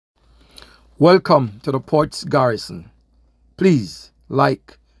Welcome to the Port's Garrison. Please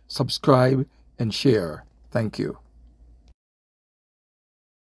like, subscribe, and share. Thank you.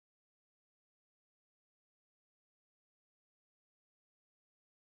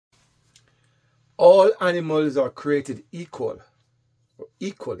 All animals are created equal, or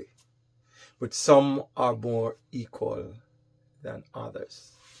equally, but some are more equal than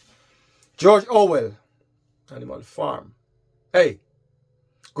others. George Orwell, Animal Farm. Hey,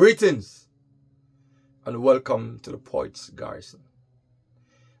 greetings and welcome to the Poet's Garrison.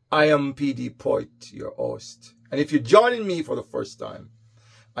 I am PD Poet, your host. And if you're joining me for the first time,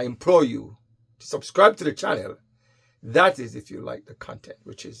 I implore you to subscribe to the channel. That is if you like the content,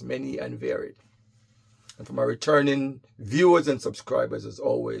 which is many and varied. And for my returning viewers and subscribers, as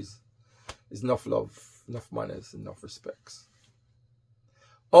always, is enough love, enough manners, enough respects.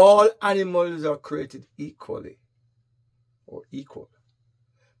 All animals are created equally, or equal,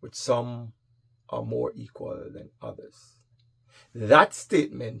 but some are more equal than others. That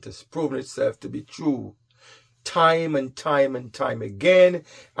statement has proven itself to be true time and time and time again,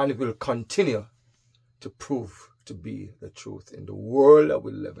 and it will continue to prove to be the truth in the world that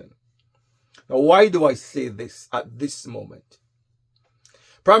we live in. Now, why do I say this at this moment?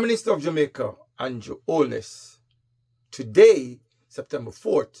 Prime Minister of Jamaica, Andrew Holness, today, September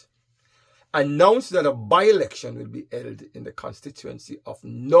 4th, announced that a by-election will be held in the constituency of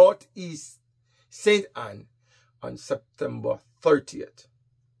Northeast St. Anne on September 30th.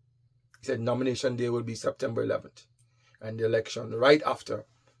 He said nomination day will be September 11th and the election right after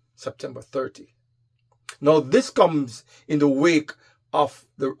September 30. Now, this comes in the wake of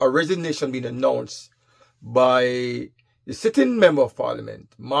a resignation being announced by the sitting member of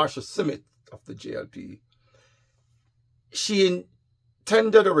parliament, Marsha Smith of the JLP. She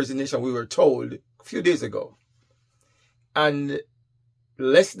tendered a resignation, we were told, a few days ago. And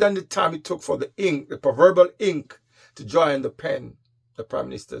less than the time it took for the ink, the proverbial ink, to dry on the pen, the Prime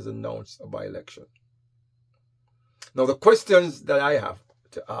Minister has announced a by-election. Now, the questions that I have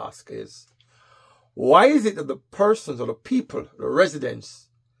to ask is, why is it that the persons or the people, the residents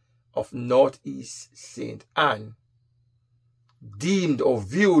of Northeast St. Anne, deemed or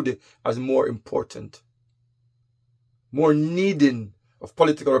viewed as more important, more needing of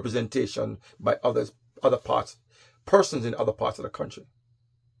political representation by persons in other parts of the country?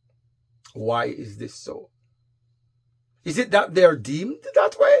 Why is this so? Is it that they're deemed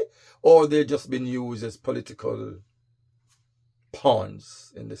that way, or they've just been used as political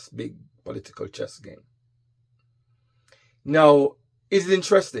pawns in this big political chess game? Now, is it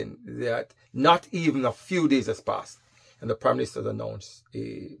interesting that not even a few days has passed and the Prime Minister has announced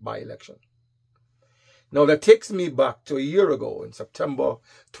a by-election? Now, that takes me back to a year ago in September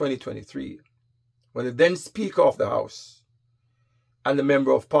 2023, when the then Speaker of the House and the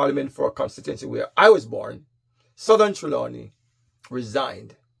Member of Parliament for a constituency where I was born, Southern Trelawny,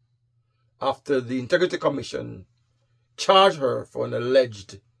 resigned after the Integrity Commission charged her for an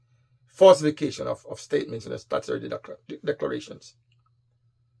alleged falsification of statements in the statutory declarations.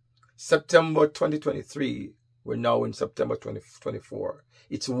 September 2023, we're now in September 2024.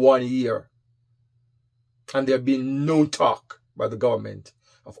 It's 1 year. And there have been no talk by the government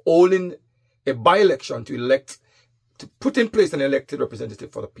of holding a by-election to put in place an elected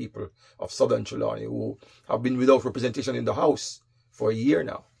representative for the people of Southern Trelawny who have been without representation in the House for a year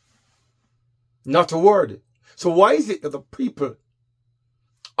now. Not a word. So why is it that the people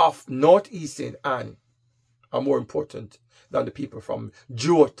of Northeast St. Anne are more important than the people from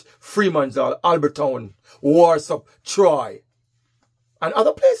Jewett, Fremantle, Albertown, Warsaw, Troy, and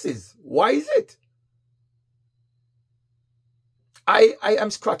other places? Why is it? I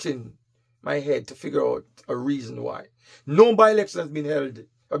am scratching my head to figure out a reason why. No by-election has been held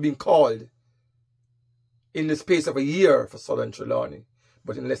or been called in the space of a year for Southern Trelawny,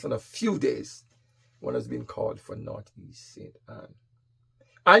 but in less than a few days, one has been called for Northeast St. Anne.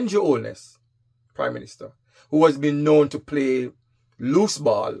 Andrew Holness, Prime Minister, who has been known to play loose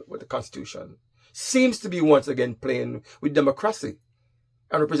ball with the Constitution, seems to be once again playing with democracy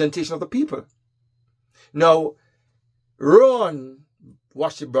and representation of the people. Now, Ron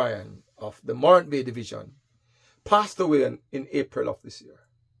Washi Bryan of the Morant Bay Division passed away in April of this year.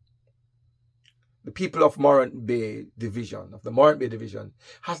 The people of Morant Bay Division,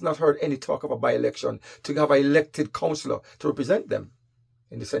 has not heard any talk of a by-election to have an elected councillor to represent them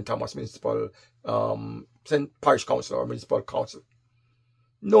in the St. Thomas Municipal Parish Council or Municipal Council.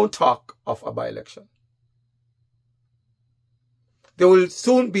 No talk of a by-election. There will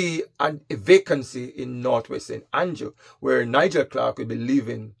soon be a vacancy in Northwest St. Andrew, where Nigel Clark will be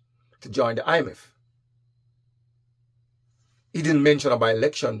leaving to join the IMF. He didn't mention a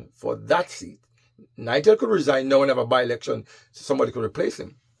by-election for that seat. Nigel could resign now and have a by-election so somebody could replace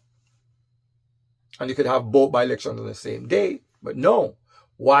him. And you could have both by-elections on the same day. But no.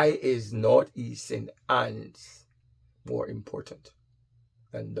 Why is North East St. Anne's more important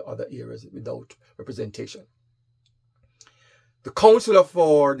than the other areas without representation? The councillor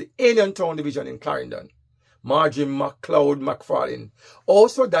for the Aenon Town Division in Clarendon, Margie McLeod McFarlane,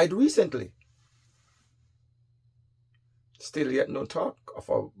 also died recently. Still yet no talk of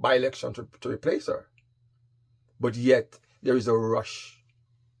a by-election to replace her. But yet there is a rush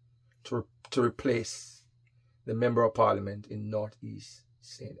to replace the Member of Parliament in North East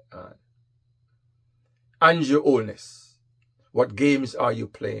St. Anne. Andrew Olness, what games are you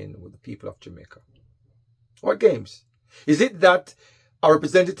playing with the people of Jamaica? What games? Is it that a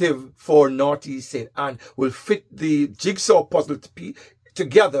representative for North East St. Anne will fit the jigsaw puzzle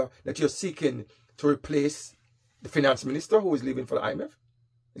together that you're seeking to replace the finance minister who is leaving for the IMF?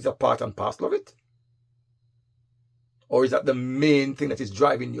 Is that part and parcel of it? Or is that the main thing that is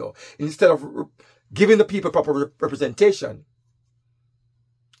driving you? Instead of giving the people proper representation,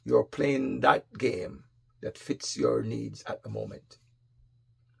 you're playing that game that fits your needs at the moment.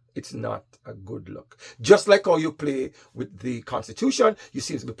 It's not a good look. Just like how you play with the Constitution, you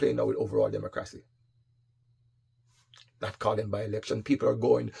seem to be playing now with overall democracy. Not calling by election. People are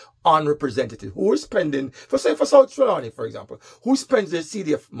going unrepresented. Who is spending, for South Trelawny, for example, who spends their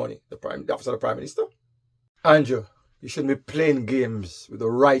CDF money? The Office of the Prime Minister? Andrew, you shouldn't be playing games with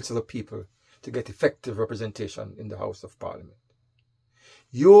the rights of the people to get effective representation in the House of Parliament.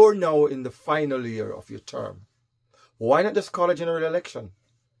 You're now in the final year of your term. Why not just call a general election?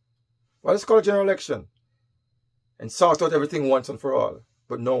 Why just call a general election and sort out everything once and for all?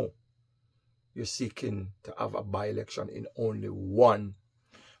 But no, you're seeking to have a by-election in only one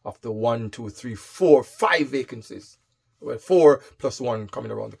of the 1, 2, 3, 4, 5 vacancies. Well, 4 plus 1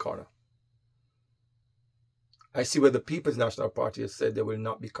 coming around the corner. I see where the People's National Party has said they will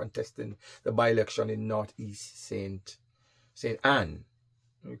not be contesting the by-election in North East St. Anne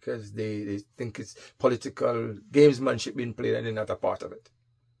because they think it's political gamesmanship being played and they're not a part of it.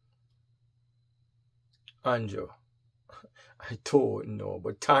 Andrew, I don't know,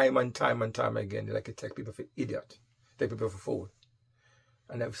 but time and time again, they like to take people for idiot, take people for fool.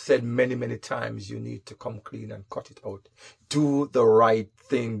 And I've said many, many times, you need to come clean and cut it out. Do the right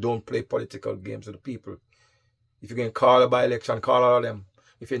thing. Don't play political games with the people. If you can call a by-election, call all of them.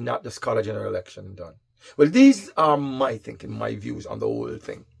 If you're not, just call a general election and done. Well, these are my thinking, my views on the whole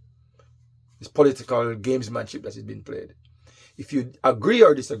thing. This political gamesmanship that is being played. If you agree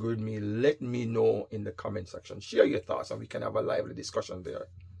or disagree with me, let me know in the comment section. Share your thoughts and we can have a lively discussion there.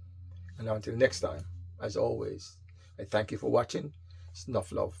 And until next time, as always, I thank you for watching. It's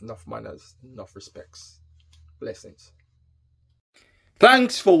enough love, enough manners, enough respects. Blessings.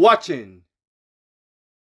 Thanks for watching.